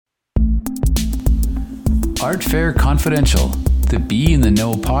Art Fair Confidential, the Be in the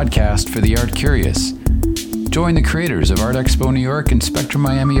Know podcast for the art curious. Join the creators of Art Expo New York and Spectrum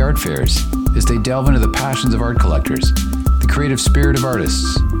Miami art fairs as they delve into the passions of art collectors, the creative spirit of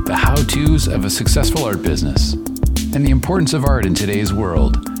artists, the how-tos of a successful art business, and the importance of art in today's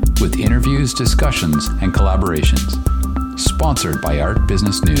world, with interviews, discussions, and collaborations. Sponsored by Art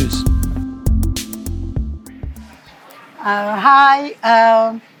Business News. Hi,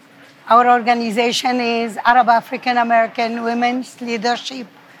 our organization is Arab African American Women's Leadership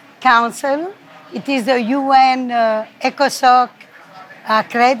Council. It is a UN ECOSOC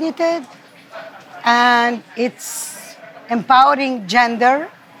accredited, and it's empowering gender,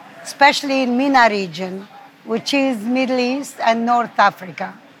 especially in MENA region, which is Middle East and North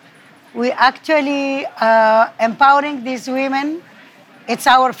Africa. We actually empowering these women. It's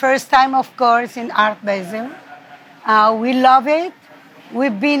our first time, of course, in Art Basel. We love it.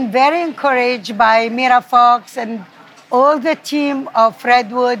 We've been very encouraged by Mira Fox and all the team of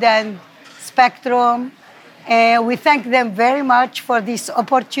Redwood and Spectrum. We thank them very much for this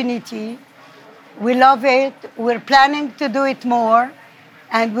opportunity. We love it. We're planning to do it more.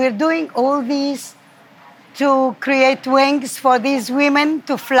 And we're doing all this to create wings for these women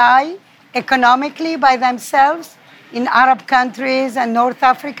to fly economically by themselves in Arab countries and North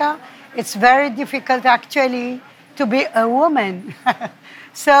Africa. It's very difficult, actually, to be a woman.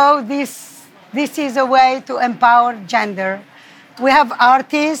 So this is a way to empower gender. We have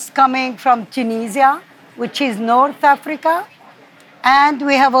artists coming from Tunisia, which is North Africa, and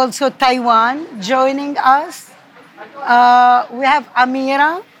we have also Taiwan joining us. We have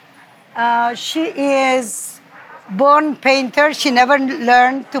Amira. She is born painter. She never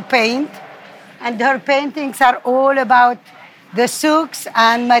learned to paint, and her paintings are all about the souks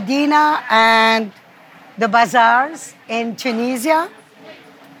and Medina and the bazaars in Tunisia.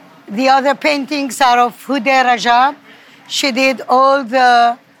 The other paintings are of Hudeh Rajab. She did all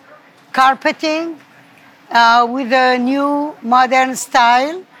the carpeting with a new modern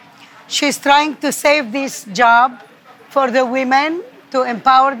style. She's trying to save this job for the women, to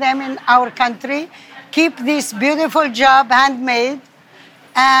empower them in our country, keep this beautiful job handmade,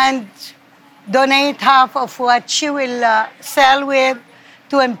 and donate half of what she will sell with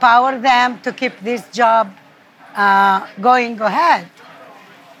to empower them to keep this job going ahead.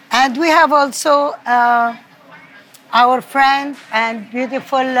 And we have also our friend and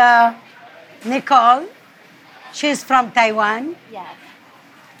beautiful Nicole. She's from Taiwan. Yes.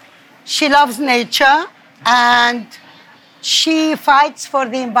 She loves nature and she fights for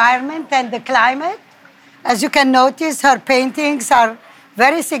the environment and the climate. As you can notice, her paintings are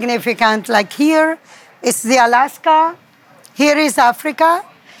very significant. Like here is the Alaska, here is Africa,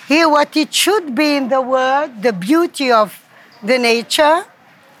 here what it should be in the world, the beauty of the nature,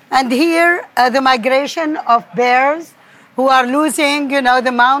 and here the migration of bears who are losing,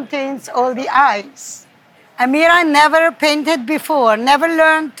 the mountains, all the ice. Amira never painted before, never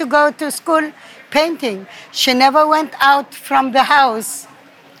learned to go to school painting. She never went out from the house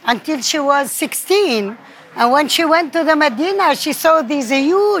until she was 16. And when she went to the Medina, she saw these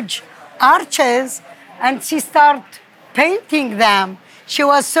huge arches and she started painting them. She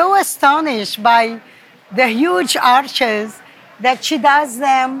was so astonished by the huge arches that she does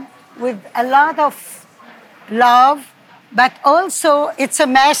them with a lot of love, but also it's a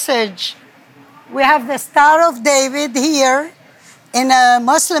message. We have the Star of David here in a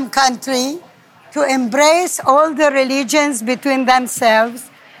Muslim country to embrace all the religions between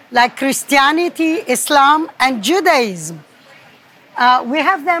themselves, like Christianity, Islam, and Judaism. We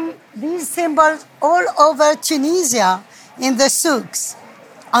have these symbols all over Tunisia, in the souks,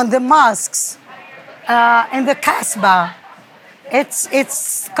 on the mosques, in the Kasbah.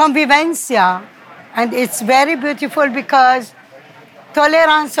 It's convivencia, and it's very beautiful because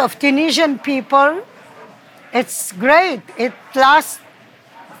tolerance of Tunisian people, it's great. It lasts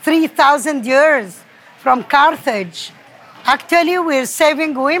 3,000 years from Carthage. Actually, we're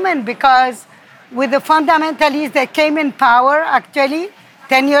saving women because with the fundamentalists that came in power, actually,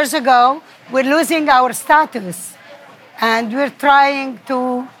 10 years ago, we're losing our status. And we're trying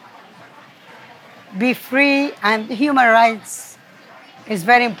to be free, and human rights is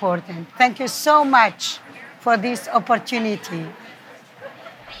very important. Thank you so much for this opportunity.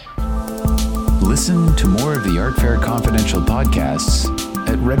 Listen to more of the Art Fair Confidential podcasts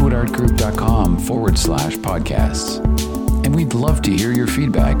at redwoodartgroup.com/podcasts. And we'd love to hear your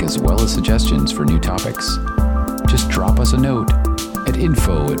feedback as well as suggestions for new topics. Just drop us a note at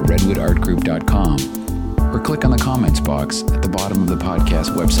info@redwoodartgroup.com or click on the comments box at the bottom of the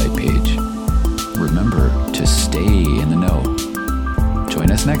podcast website page. Remember to stay in the know. Join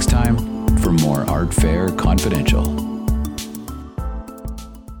us next time for for more Art Fair Confidential.